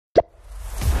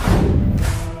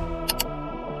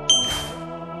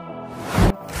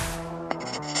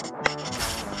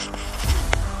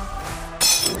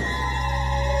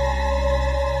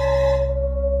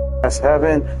That's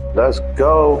heaven. Let's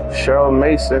go. Cheryl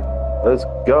Mason. Let's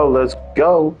go. Let's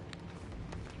go.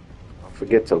 Don't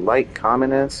forget to like,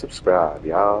 comment, and subscribe,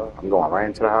 y'all. I'm going right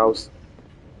into the house.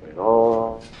 It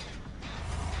all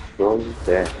goes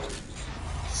down.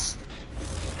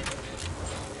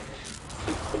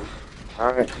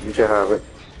 Alright, you can have it.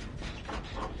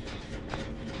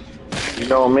 You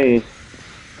know me.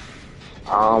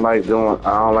 I don't like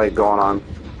going on.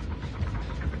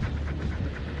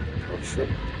 Oh shit.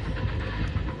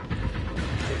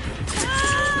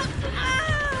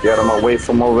 Get him away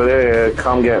from over there.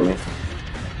 Come get me.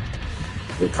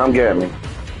 Come get me.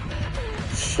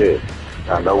 Shit.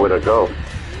 I know where to go.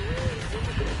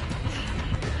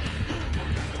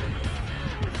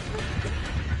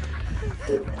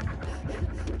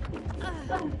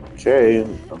 Okay,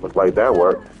 look like that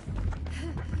worked.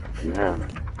 Yeah.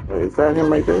 Wait, is that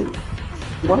him right there?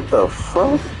 What the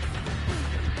fuck?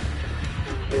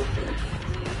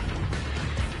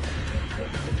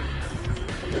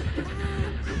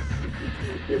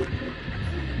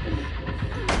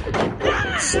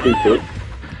 Stupid.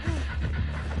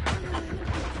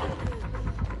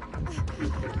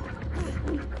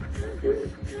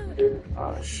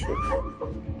 Oh shit.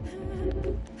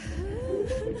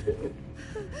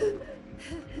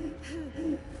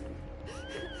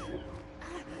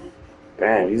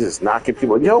 Damn, he's just knocking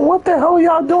people. Yo, what the hell are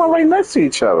y'all doing right next to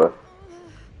each other?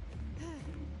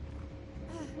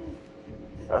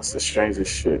 That's the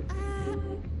strangest shit.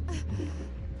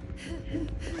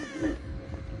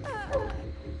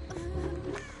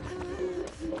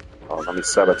 Oh, let me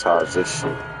sabotage this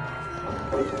shit.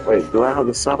 Wait, do I have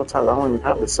the sabotage? I don't even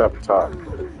have the sabotage.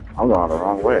 I'm going the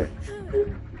wrong way.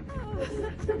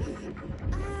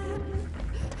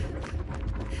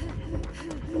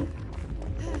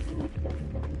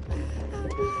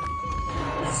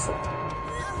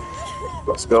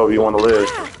 Let's go if you want to live.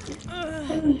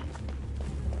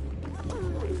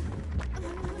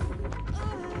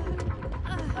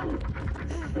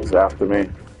 He's after me.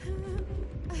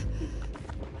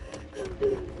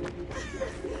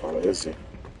 Oh, is he?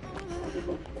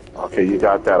 Okay, you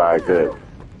got that. All right, good.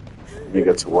 Let me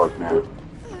get to work now.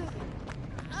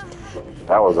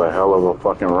 That was a hell of a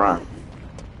fucking run.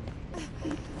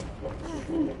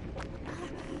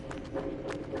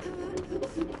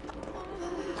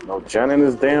 No Jen in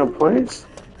this damn place?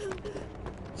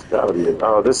 It's gotta be it.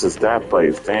 Oh, this is that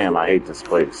place. Damn, I hate this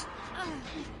place.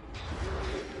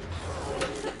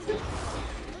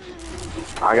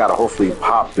 I gotta hopefully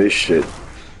pop this shit.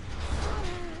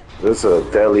 This is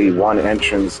a deadly one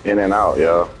entrance in and out,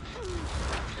 yo.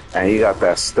 And he got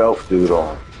that stealth dude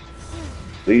on.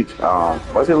 Legion,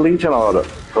 was it Legion or the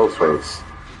Ghostface?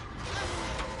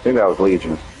 I think that was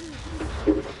Legion.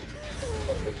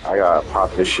 I gotta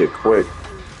pop this shit quick.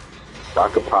 If I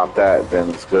could pop that, then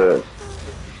it's good.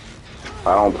 If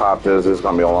I don't pop this, it's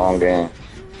gonna be a long game.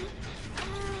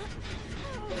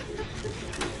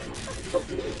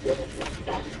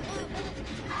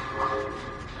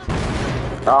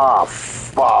 Ah,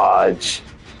 fudge.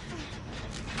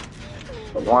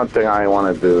 One thing I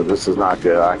want to do. This is not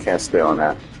good. I can't stay on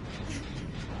that.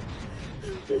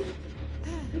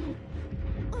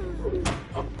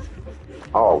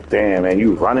 Oh, damn, man.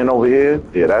 You running over here?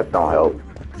 Yeah, that don't help.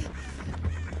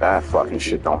 That fucking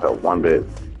shit don't help one bit.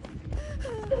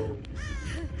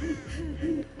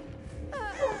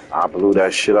 I blew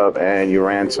that shit up and you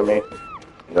ran to me.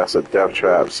 That's a death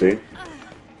trap, see?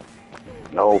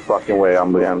 No fucking way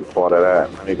I'm being part of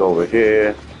that. Let me go over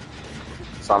here.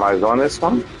 Somebody's on this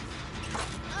one?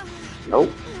 Nope.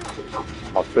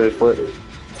 I'll finish with it.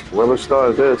 Whoever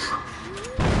started this.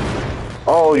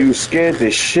 Oh, you scared the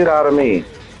shit out of me.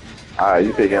 Alright,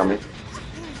 you can hear me.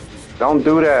 Don't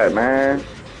do that, man.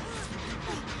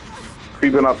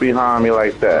 Creeping up behind me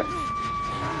like that.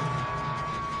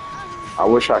 I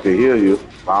wish I could hear you.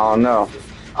 I don't know.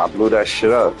 I blew that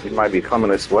shit up. He might be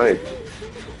coming this way.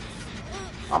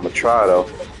 I'ma try though.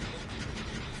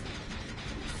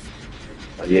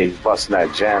 But yeah, he's busting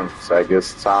that gem, so I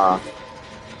guess it's time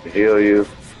to heal you.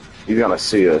 He's gonna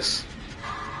see us.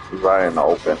 He's right in the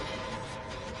open.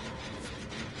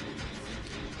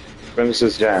 Finish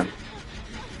this gem.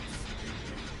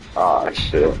 Ah,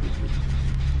 shit.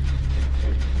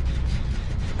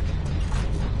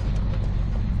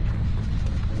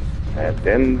 And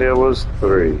then there was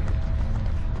 3.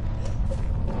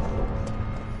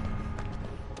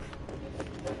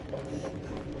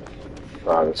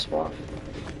 Try this one.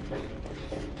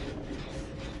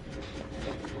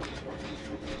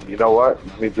 You know what?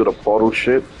 Let me do the portal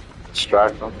shit.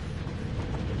 Distract them.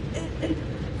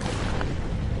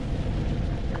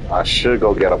 I should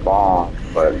go get a bomb,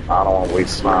 but I don't want to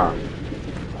waste time.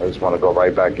 I just want to go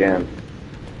right back in.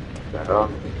 The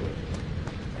hell?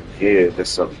 Yeah,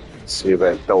 just to see if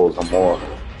that throws some more.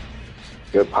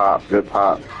 Good pop, good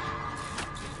pop.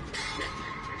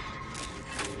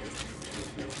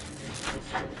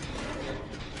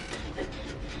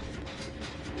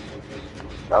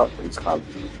 Oh, he's coming.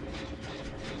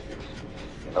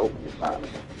 Nope, he's not.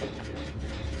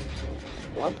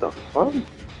 What the fuck?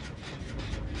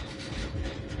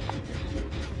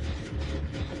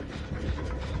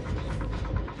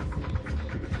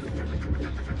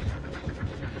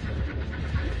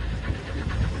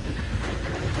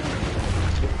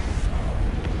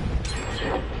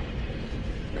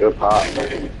 Good pop.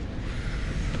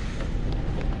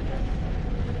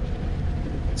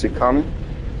 Is he coming?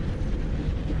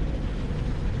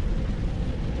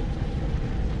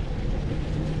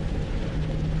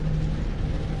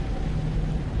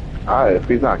 Alright, if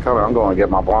he's not coming, I'm going to get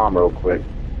my bomb real quick.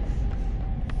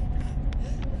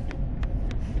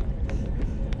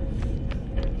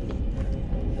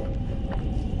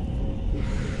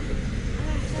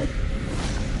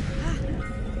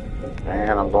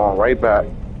 And I'm going right back.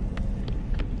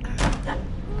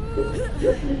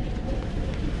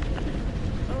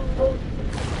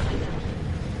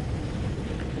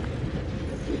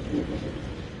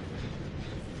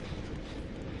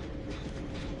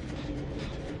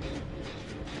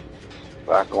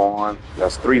 Back on.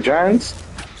 That's 3 gens.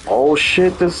 Oh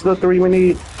shit, this is the 3 we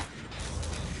need.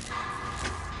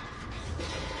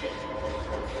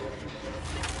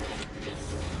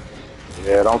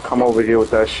 Yeah, don't come over here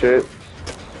with that shit.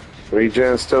 3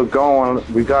 gens still going.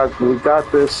 We got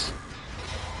this.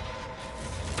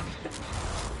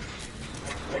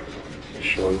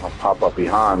 Sure, he's gonna pop up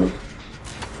behind me.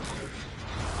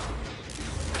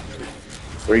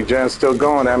 3 gens still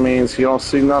going. That means he don't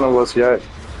see none of us yet.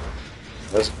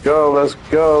 Let's go, let's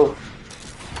go.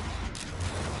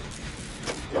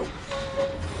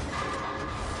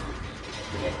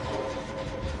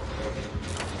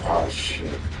 Oh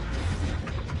shit.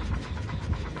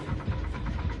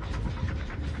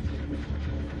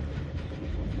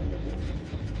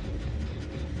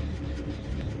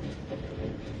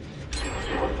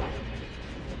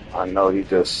 I know he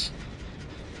just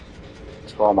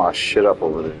tore my shit up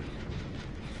over there.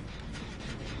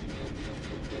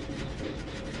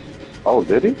 Oh,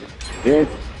 did he? Yeah.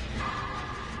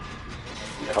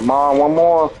 Come on, one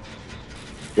more.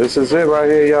 This is it right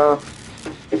here, y'all.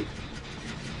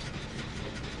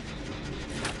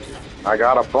 I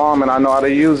got a bomb and I know how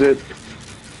to use it.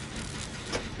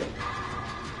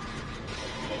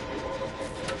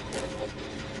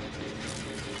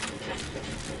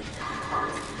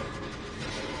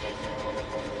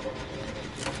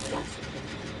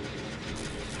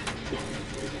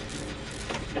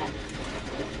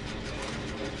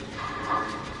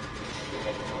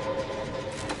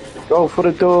 Go for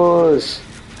the doors.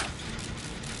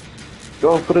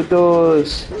 Go for the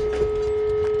doors.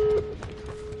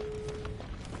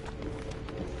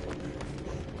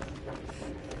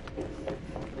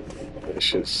 This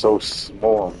shit's so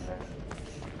small,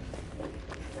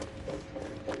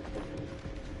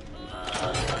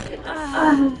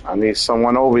 man. I need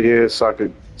someone over here so I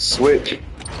could switch.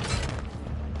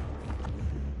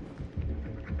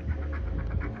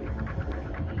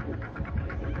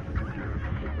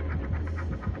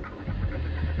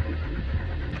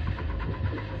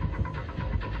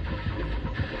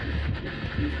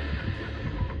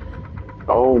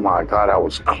 Oh my God, that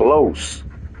was close.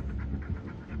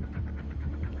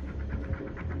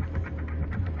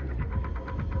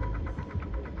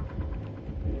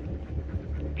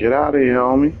 Get out of here,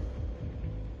 homie.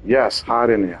 Yes, hide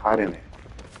in there, hide in there.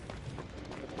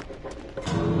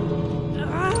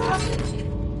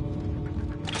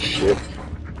 Shit.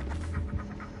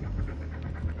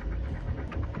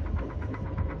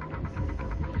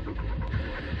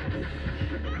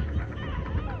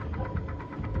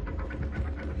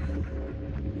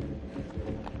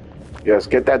 Yes,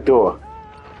 get that door.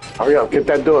 Hurry up, get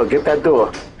that door, get that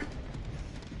door.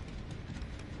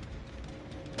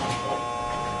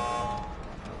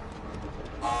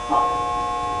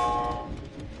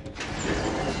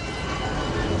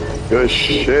 Good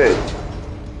shit.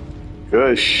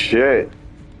 Good shit.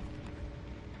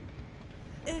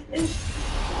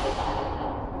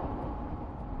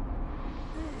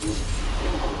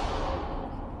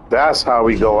 That's how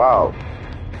we go out.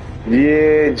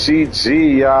 Yeah,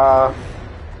 GG, y'all.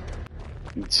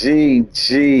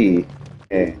 GG.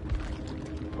 Yeah.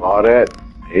 All that.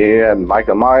 Yeah,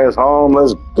 Michael Myers home.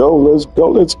 Let's go, let's go.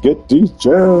 Let's get these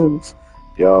gems.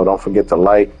 Yo, don't forget to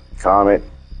like, comment,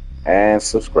 and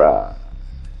subscribe.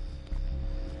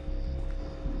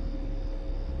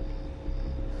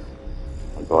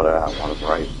 go to that one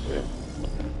right there.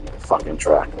 Fucking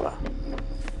Dracula.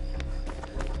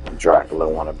 Dracula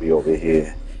want to be over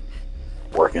here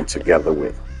working together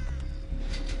with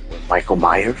Michael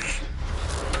Myers.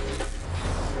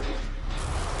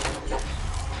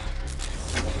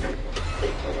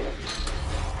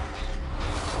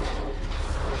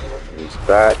 He's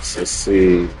back. Let's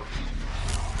see.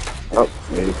 Oh,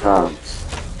 here he comes.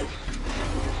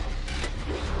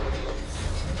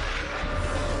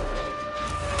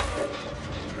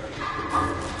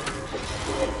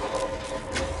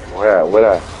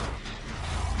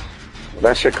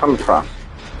 Where that shit coming from?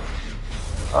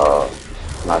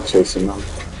 Not chasing them.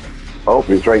 Oh,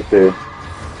 he's right there.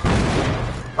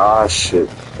 Ah, shit.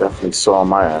 Definitely saw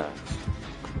my ass.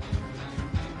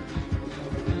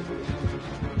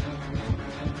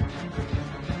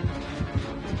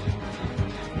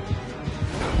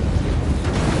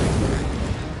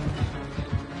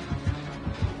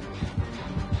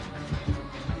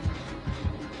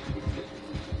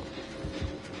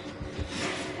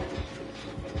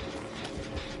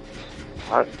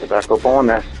 Alright, get back up on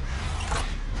that.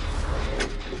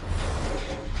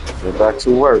 Get back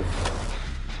to work.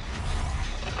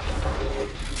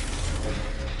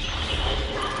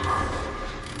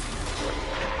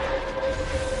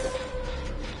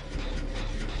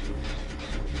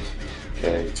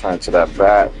 Okay, turn to that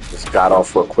bat. Just got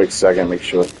off for a quick second. Make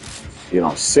sure you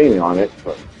don't see me on it,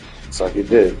 but looks like you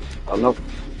did. Oh no.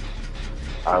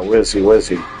 Alright, where's he? Where's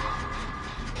he?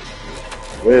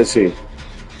 Where's he?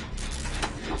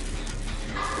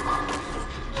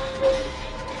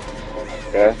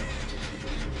 Okay.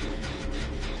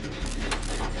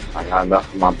 I got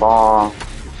enough of my bomb.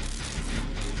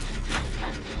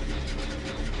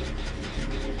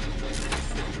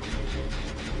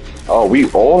 Oh,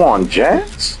 we all on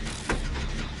jets?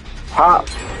 Pop.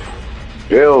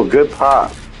 Real good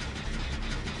pop.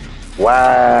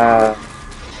 Wow.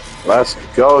 Let's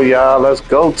go, y'all. Let's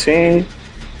go, team.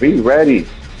 Be ready.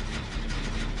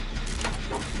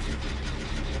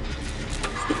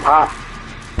 Pop.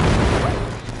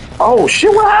 Oh,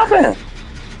 shit, what happened?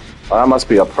 Oh, that must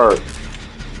be a perk.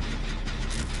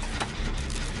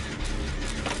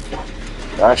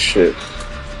 That shit.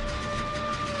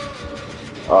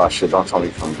 Oh, shit, don't tell me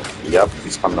from... Yep,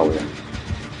 he's coming over here.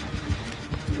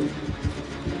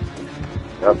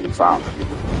 Yep, he found him.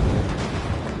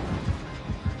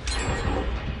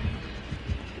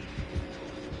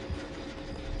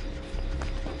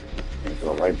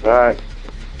 Go right back.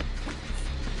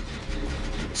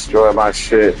 Destroy my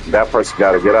shit. That person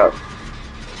gotta get up.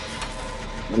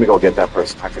 Let me go get that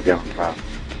person. I could get him back.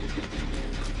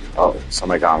 Oh,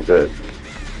 somebody got him good.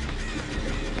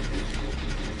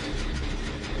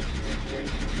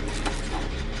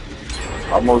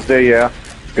 Almost there, yeah.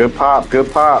 Good pop, good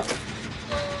pop.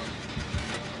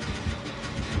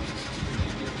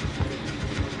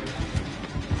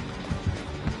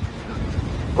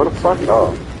 What the fuck?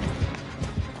 Oh.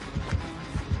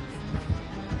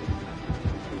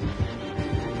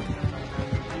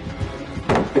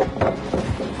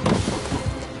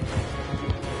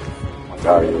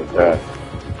 Out of here with that.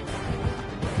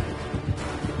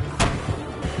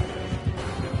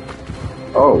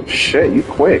 Oh shit, you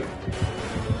quick.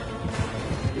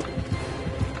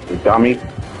 You dummy.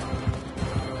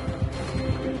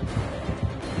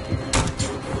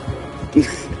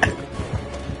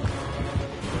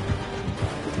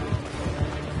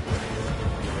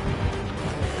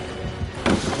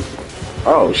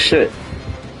 Oh shit.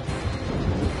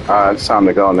 Alright, it's time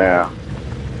to go now.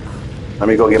 Let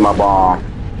me go get my bomb.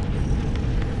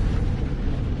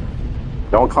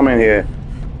 Don't come in here.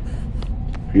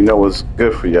 You know what's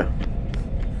good for you.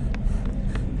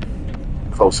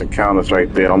 Close encounters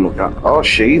right there. Oh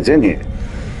shit, he's in here.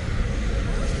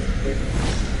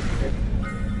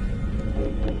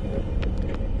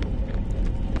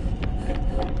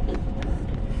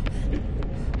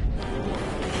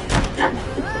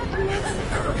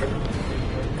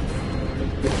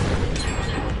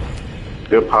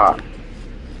 Good pop.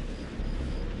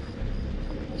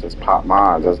 Just pop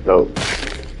mines, that's dope.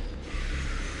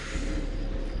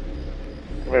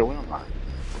 Wait, where am I?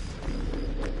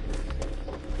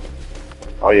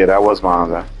 Oh yeah, that was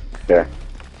mine. Okay.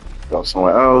 Go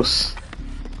somewhere else.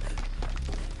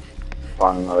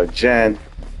 Find another gen.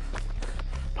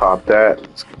 Pop that.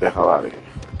 Let's get the hell out of here.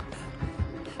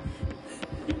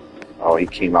 Oh, he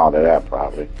came out of that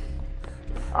probably.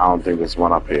 I don't think there's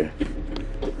one up here.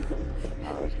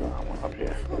 No, there's not one up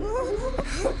here.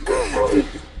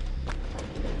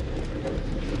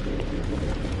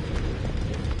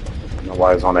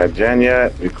 Nobody's on that gen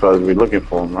yet because we're looking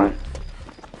for him, right?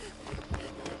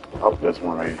 Oh, there's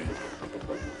one right here.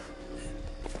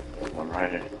 right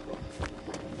here.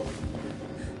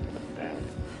 Damn.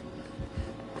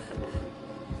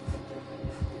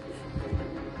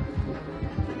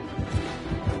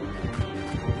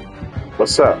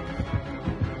 What's up?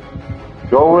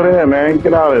 Go over there, man.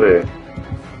 Get out of there.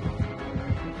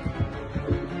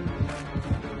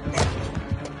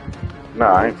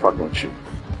 Nah, I ain't fucking with you.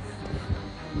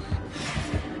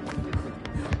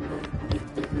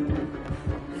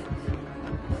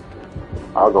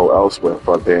 I'll go elsewhere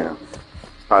for a damn.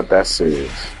 It's not that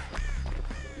serious.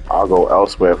 I'll go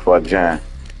elsewhere for a jam.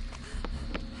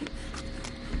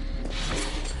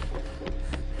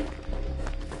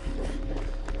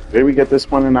 Did we get this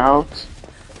one in the house?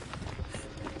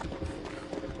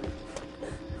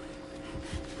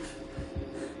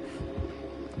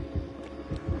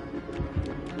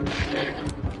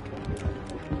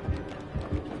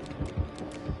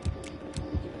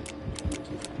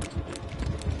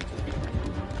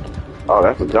 Oh,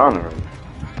 that's a gunner.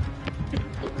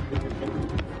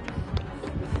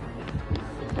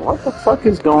 What the fuck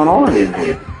is going on in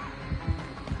here?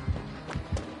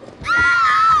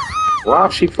 Why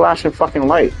is she flashing fucking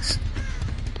lights?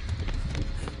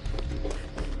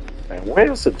 And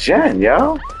where's the gen,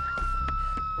 yo?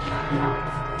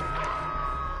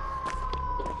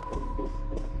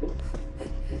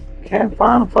 Can't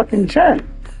find a fucking gen.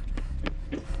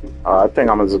 I think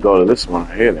I'm gonna just go to this one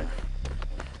right here then.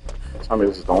 Tell me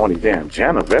this is the only damn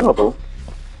gen available.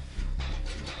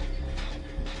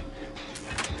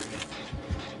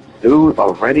 Dude,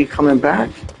 already coming back?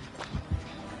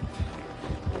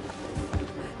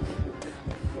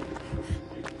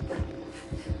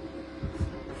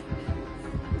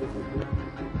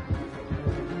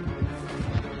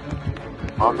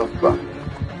 Motherfucker.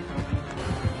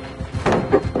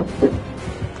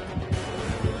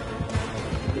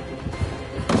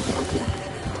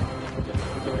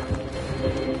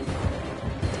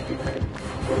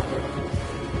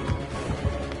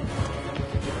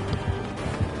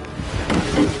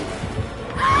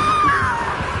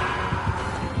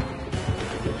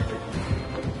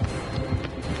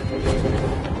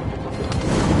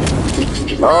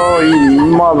 Oh, you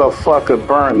motherfucker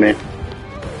burned me.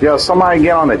 Yo, somebody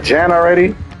get on the gen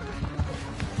already?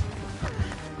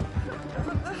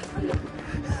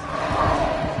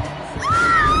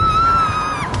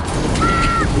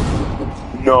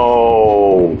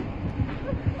 No.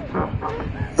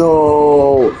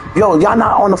 No. Yo, y'all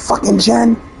not on the fucking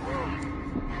gen?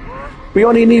 We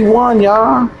only need one,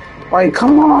 y'all. Like,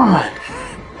 come on.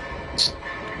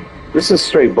 This is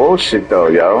straight bullshit, though,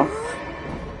 yo.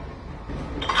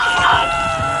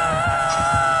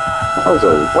 That was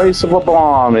a waste of a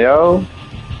bomb, yo.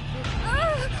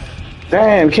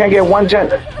 Damn, can't get one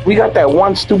gen. We got that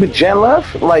one stupid gen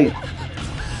left? Like,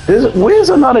 where's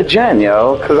another gen,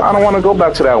 yo? Because I don't want to go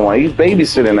back to that one. He's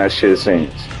babysitting that shit, it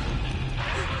seems.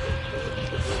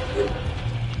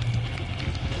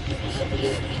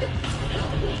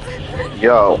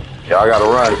 Yo, y'all gotta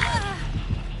run.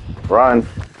 Run.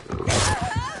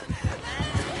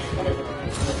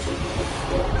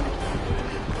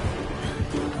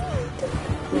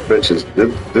 Bitches,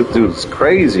 this dude's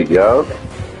crazy, yo.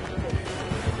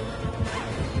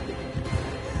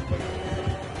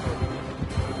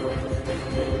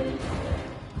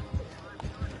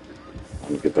 Let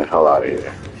me get the hell out of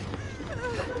here.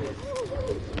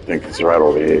 I think it's right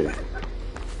over here.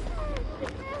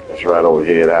 It's right over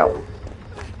here, that one.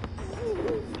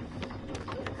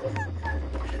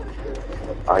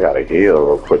 I gotta heal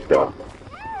real quick, though.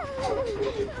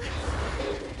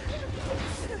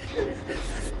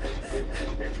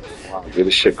 Do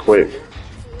this shit quick.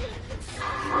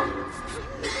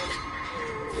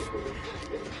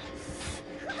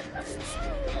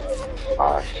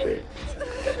 Ah, shit.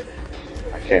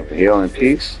 I can't heal in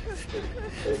peace.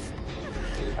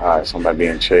 Alright, somebody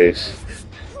being chased.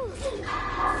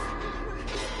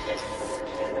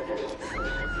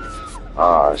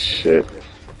 Ah, shit.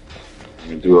 Let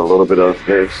me do a little bit of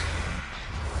this.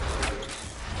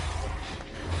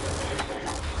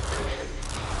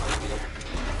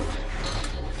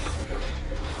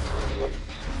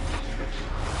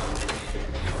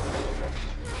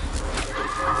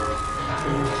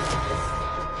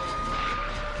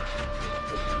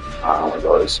 I want to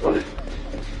go this way.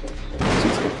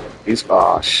 He's,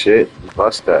 oh shit,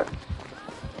 bust that.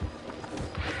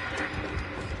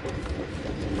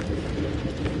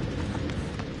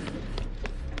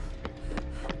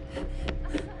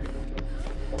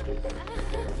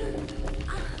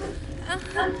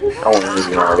 I want to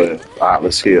get all that. Alright,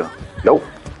 let's heal. Nope.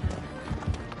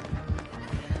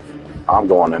 I'm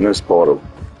going in this portal.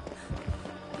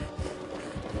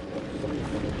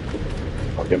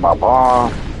 I'll get my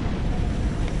bomb.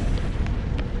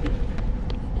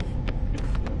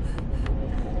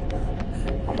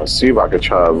 I'm gonna see if I can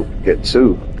try to get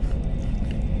two.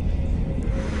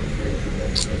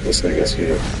 This nigga's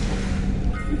here.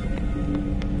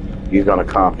 He's gonna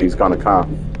come. He's gonna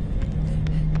come.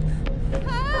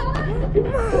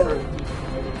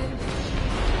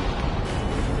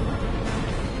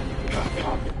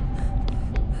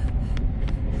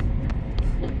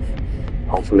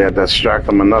 Hopefully I distract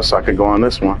him enough so I can go on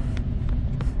this one.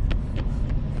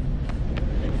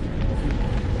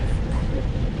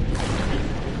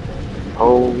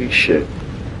 Holy shit.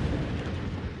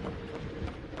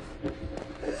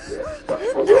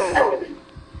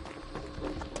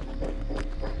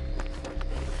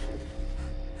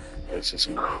 This is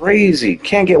crazy.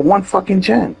 Can't get one fucking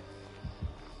gen.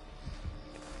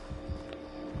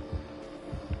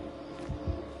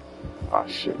 Oh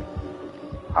shit.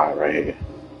 Alright, right here.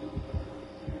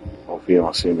 Hopefully you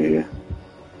don't see me here.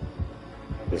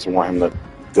 Just want him to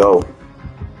go.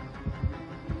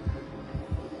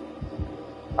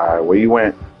 Alright, where you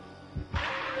went?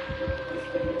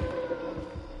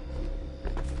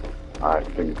 Alright,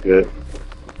 things good.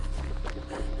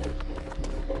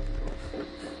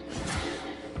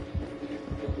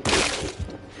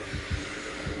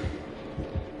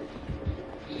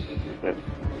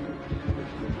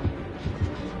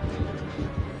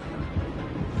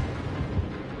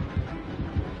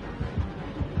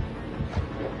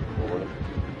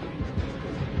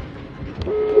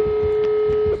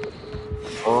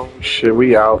 Oh shit,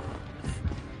 we out.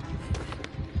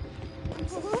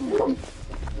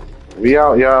 We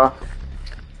out, y'all.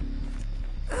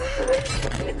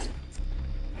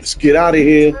 Let's get out of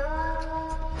here.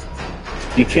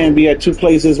 You can't be at two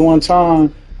places one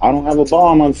time. I don't have a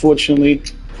bomb, unfortunately.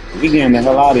 We getting the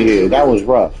hell out of here. That was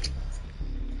rough.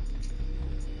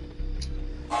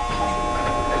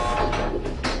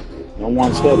 No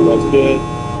one step, that's good.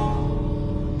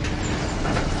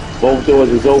 Both doors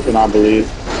is open, I believe.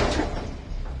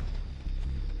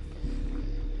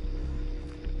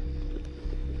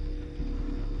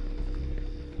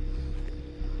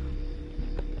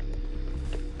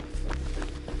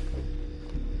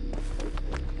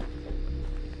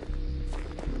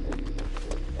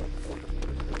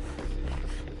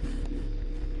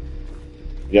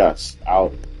 Yes,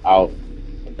 out. I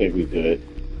think we good.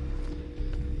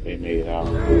 They made it out.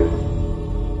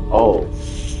 Oh,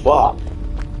 fuck.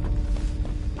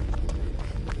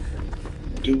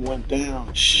 Dude went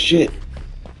down. Shit.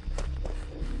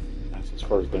 That's his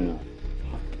first down.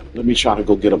 Let me try to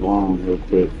go get a bomb real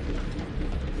quick.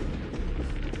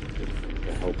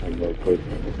 Help him real quick.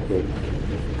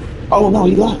 Oh no,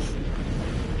 he left.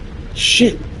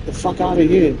 Shit. Get the fuck out of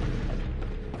here.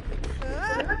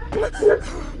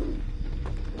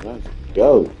 Let's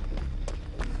go.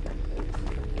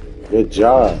 Good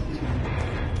job.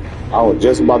 I was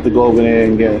just about to go over there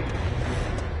and get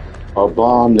a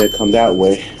bomb that come that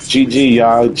way. GG,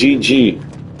 y'all. GG.